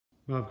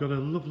Well, I've got a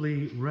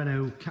lovely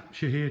Renault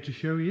Captur here to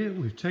show you.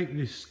 We've taken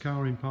this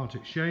car in part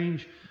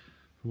exchange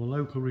from a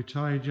local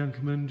retired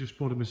gentleman, just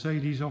bought a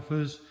Mercedes off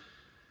us.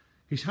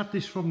 He's had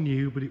this from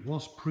new, but it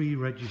was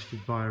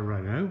pre-registered by a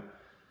Renault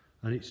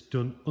and it's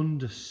done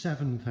under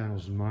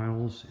 7,000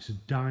 miles. It's a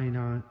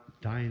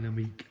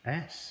Dynamique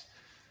S.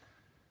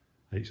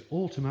 It's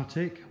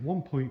automatic,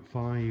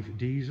 1.5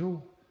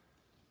 diesel,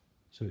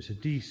 so it's a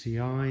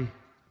dCi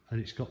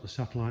and it's got the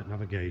satellite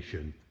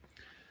navigation.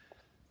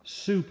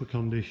 Super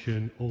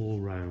condition all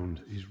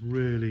round. He's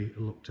really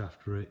looked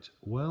after it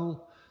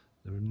well.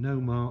 There are no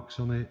marks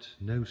on it,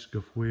 no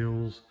scuff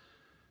wheels.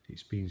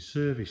 It's been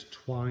serviced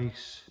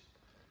twice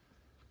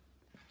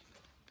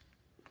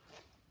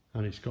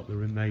and it's got the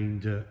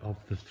remainder of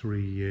the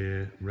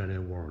 3-year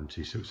Renault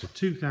warranty. So it's a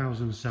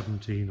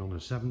 2017 on a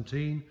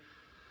 17.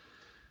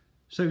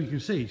 So you can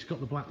see it's got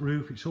the black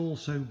roof. It's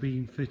also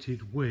been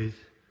fitted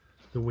with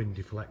the wind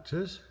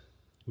deflectors,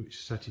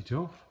 which set it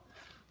off.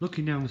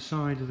 Looking down the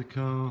side of the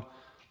car,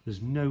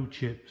 there's no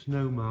chips,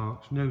 no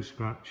marks, no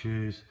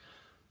scratches.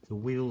 The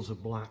wheels are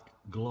black,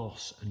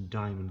 gloss and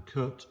diamond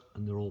cut,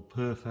 and they're all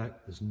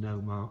perfect. There's no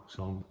marks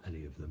on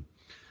any of them.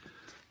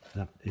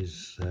 That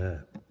is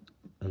a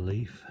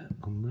leaf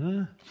on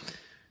there.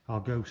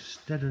 I'll go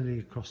steadily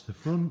across the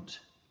front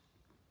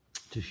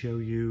to show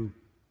you.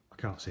 I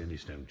can't see any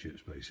stone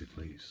chips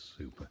basically, it's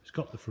super. It's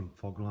got the front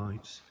fog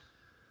lights.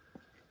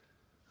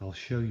 I'll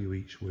show you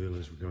each wheel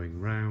as we're going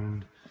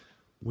round.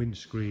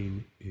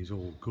 Windscreen is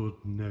all good,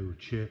 no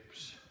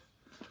chips.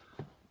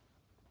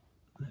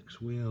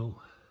 Next wheel.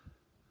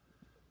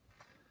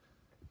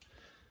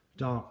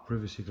 Dark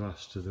privacy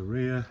glass to the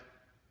rear.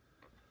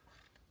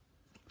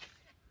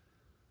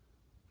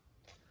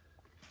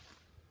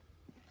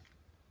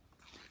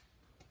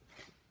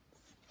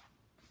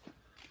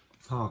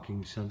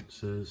 Parking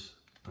sensors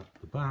at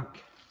the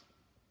back.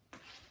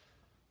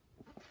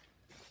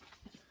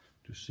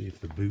 Just see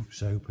if the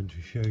boot's open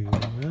to show you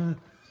in there.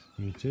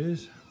 It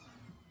is.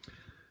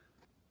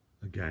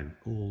 Again,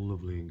 all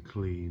lovely and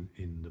clean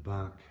in the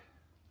back.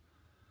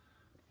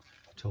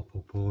 Top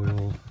up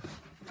oil.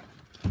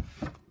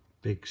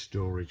 Big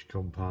storage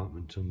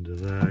compartment under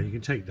there. You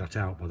can take that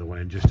out, by the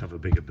way, and just have a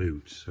bigger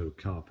boot. So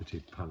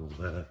carpeted panel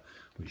there,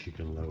 which you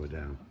can lower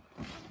down.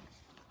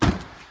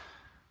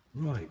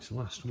 Right,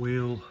 last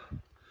wheel.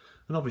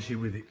 And obviously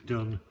with it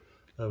done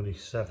only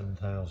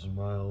 7,000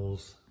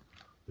 miles,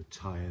 the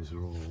tyres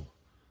are all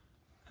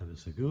ever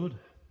so good.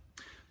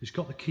 It's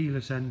got the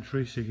keyless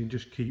entry, so you can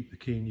just keep the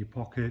key in your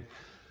pocket,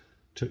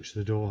 touch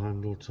the door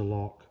handle to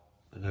lock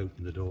and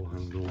open the door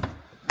handle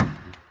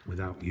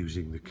without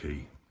using the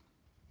key.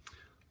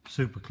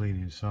 Super clean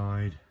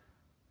inside.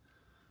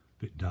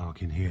 Bit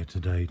dark in here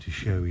today to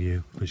show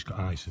you, but it's got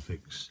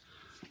Isofix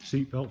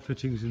seatbelt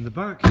fittings in the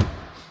back.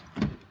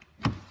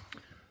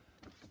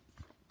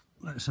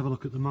 Let's have a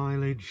look at the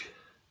mileage.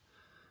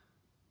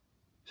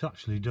 It's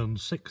actually done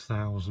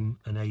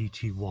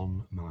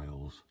 6,081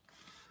 miles.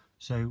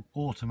 So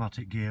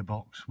automatic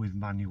gearbox with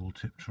manual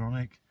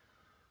Tiptronic,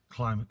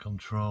 climate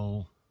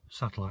control,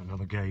 satellite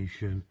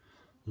navigation,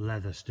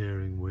 leather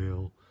steering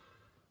wheel,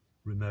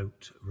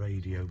 remote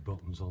radio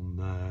buttons on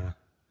there.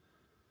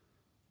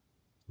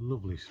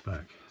 Lovely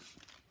spec.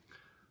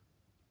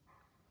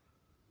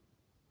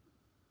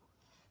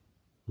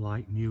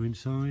 Like new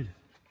inside.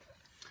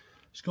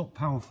 It's got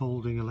power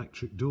folding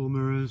electric door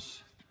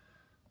mirrors.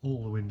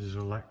 All the windows are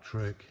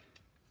electric.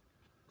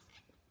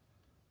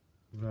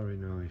 Very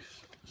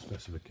nice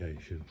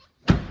specification.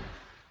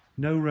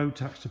 No road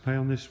tax to pay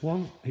on this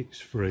one, it's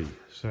free,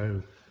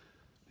 so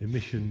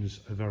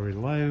emissions are very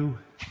low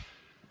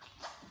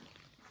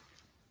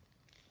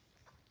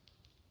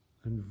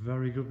and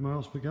very good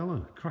miles per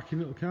gallon. Cracking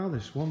little car,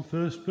 this one.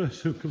 First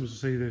person who comes to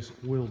see this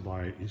will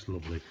buy it. It's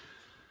lovely.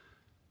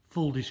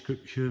 Full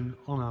description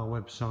on our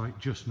website,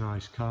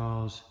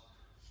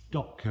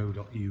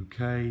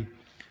 justnicecars.co.uk.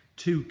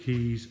 2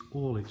 keys,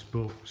 all its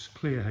books,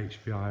 clear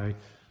HPI,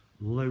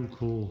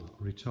 local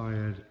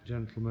retired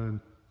gentleman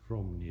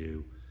from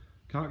new.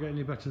 Can't get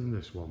any better than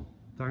this one.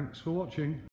 Thanks for watching.